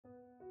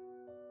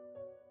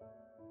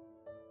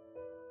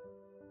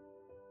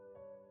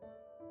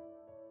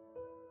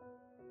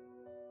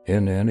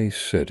In any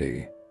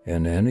city,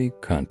 in any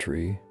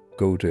country,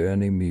 go to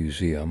any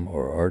museum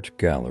or art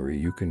gallery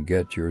you can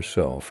get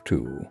yourself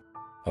to.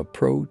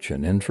 Approach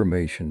an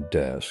information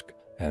desk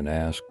and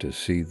ask to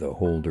see the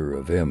holder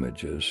of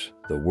images.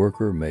 The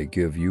worker may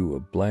give you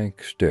a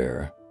blank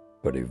stare,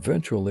 but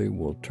eventually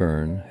will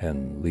turn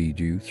and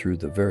lead you through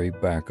the very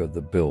back of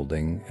the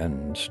building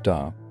and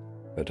stop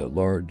at a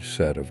large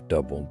set of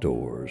double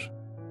doors.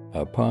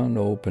 Upon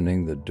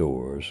opening the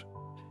doors,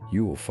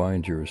 you will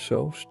find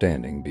yourself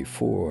standing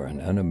before an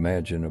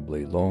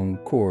unimaginably long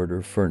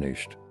corridor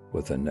furnished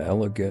with an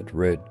elegant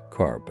red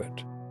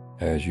carpet.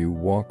 As you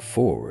walk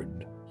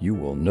forward, you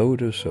will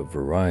notice a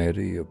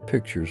variety of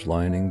pictures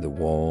lining the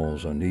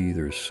walls on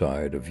either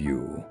side of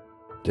you.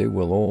 They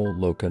will all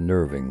look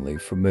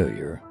unnervingly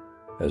familiar,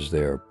 as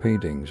they are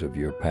paintings of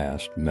your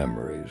past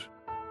memories.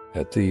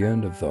 At the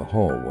end of the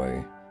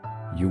hallway,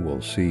 you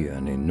will see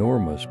an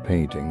enormous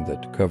painting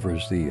that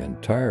covers the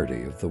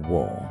entirety of the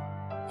wall.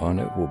 On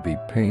it will be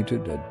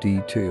painted a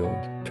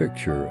detailed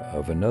picture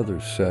of another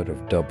set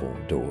of double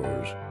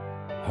doors.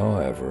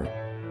 However,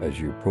 as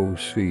you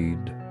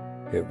proceed,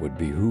 it would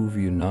behoove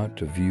you not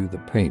to view the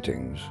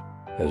paintings,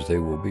 as they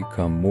will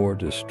become more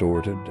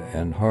distorted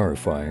and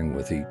horrifying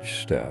with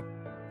each step.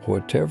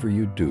 Whatever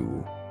you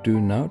do, do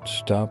not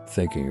stop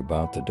thinking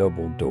about the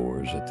double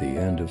doors at the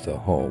end of the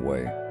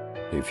hallway.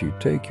 If you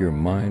take your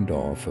mind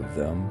off of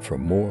them for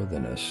more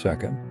than a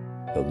second,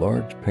 the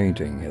large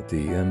painting at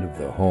the end of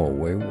the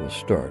hallway will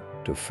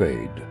start to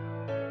fade.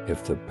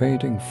 If the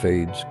painting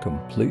fades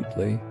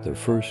completely, the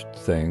first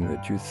thing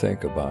that you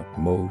think about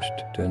most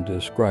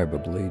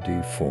indescribably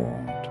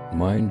deformed.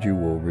 Mind you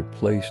will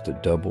replace the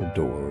double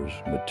doors,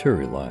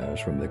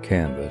 materialize from the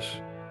canvas,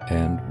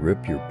 and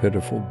rip your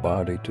pitiful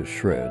body to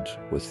shreds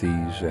with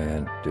these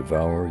and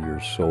devour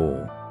your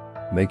soul,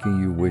 making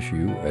you wish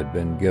you had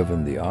been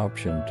given the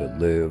option to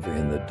live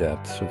in the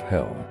depths of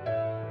hell.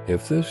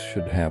 If this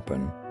should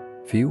happen,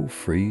 feel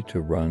free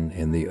to run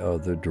in the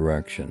other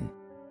direction,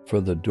 for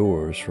the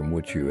doors from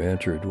which you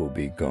entered will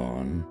be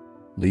gone,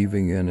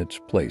 leaving in its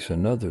place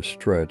another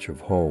stretch of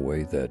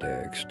hallway that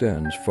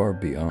extends far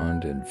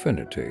beyond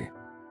infinity.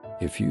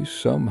 If you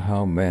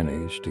somehow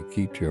manage to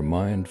keep your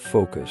mind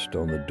focused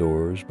on the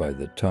doors by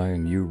the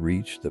time you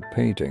reach the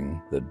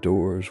painting, the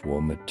doors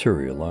will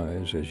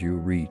materialize as you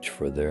reach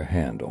for their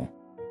handle.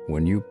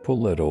 When you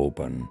pull it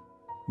open,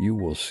 you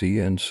will see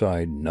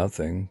inside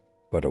nothing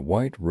but a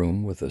white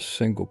room with a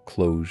single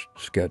closed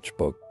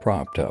sketchbook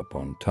propped up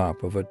on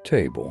top of a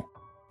table.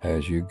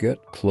 As you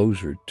get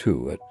closer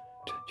to it,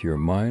 your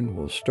mind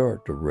will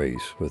start to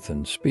race with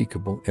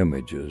unspeakable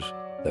images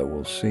that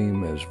will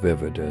seem as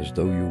vivid as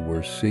though you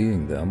were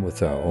seeing them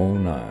with our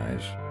own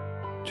eyes.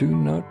 Do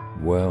not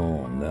dwell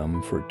on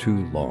them for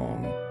too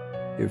long.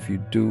 If you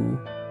do,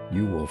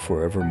 you will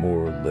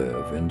forevermore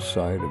live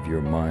inside of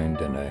your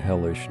mind in a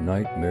hellish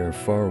nightmare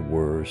far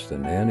worse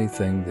than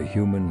anything the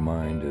human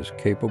mind is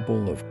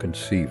capable of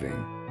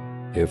conceiving.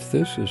 If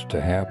this is to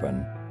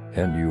happen,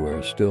 and you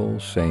are still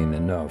sane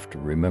enough to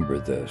remember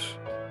this,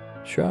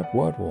 shot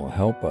what will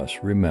help us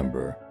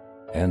remember,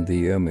 and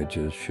the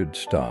images should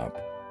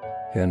stop.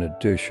 In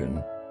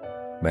addition,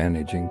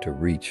 managing to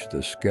reach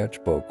the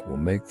sketchbook will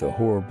make the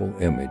horrible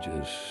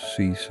images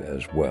cease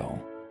as well.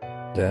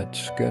 That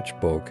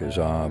sketchbook is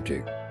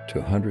object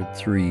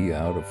 203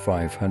 out of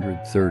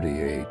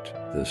 538.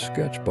 The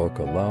sketchbook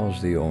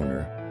allows the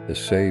owner to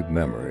save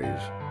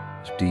memories,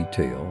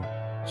 detail,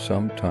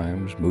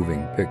 sometimes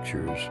moving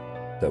pictures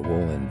that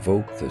will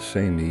invoke the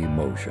same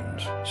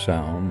emotions,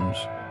 sounds,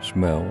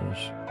 smells,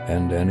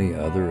 and any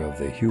other of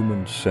the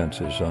human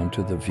senses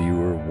onto the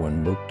viewer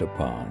when looked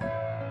upon.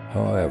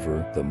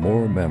 However, the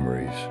more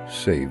memories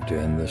saved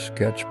in the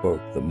sketchbook,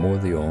 the more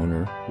the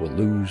owner will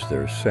lose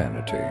their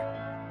sanity.